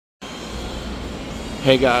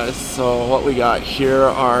Hey guys, so what we got here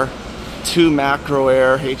are two Macro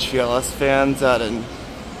Aire HVLS fans at an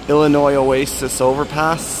Illinois Oasis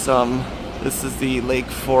Overpass. This is the Lake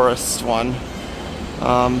Forest one.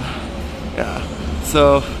 Yeah,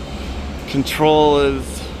 so control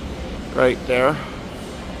is right there,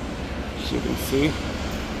 as you can see.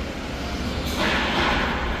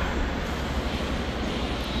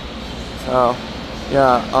 So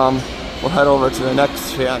yeah, we'll head over to the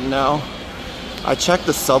next fan now. I checked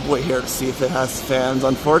the subway here to see if it has fans.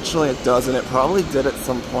 Unfortunately it doesn't. It probably did at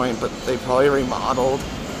some point, but they probably remodeled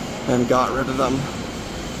and got rid of them.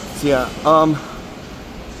 So yeah,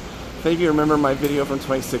 if any of you remember my video from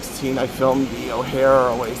 2016, I filmed the O'Hare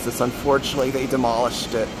Oasis. Unfortunately they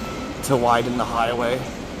demolished it to widen the highway.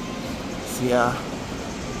 So yeah.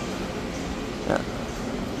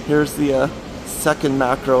 Here's the second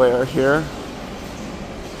Macro Aire here.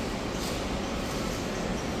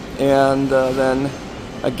 And then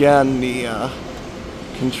again the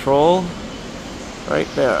control right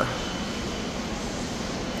there.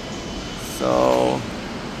 So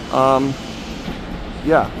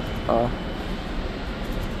yeah,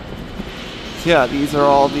 yeah, these are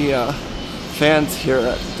all the fans here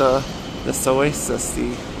at this Oasis,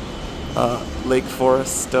 the Lake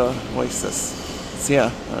Forest Oasis. So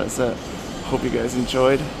yeah, that's it. Hope you guys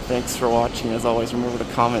enjoyed. Thanks for watching. As always, remember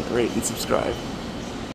to comment, rate, and subscribe.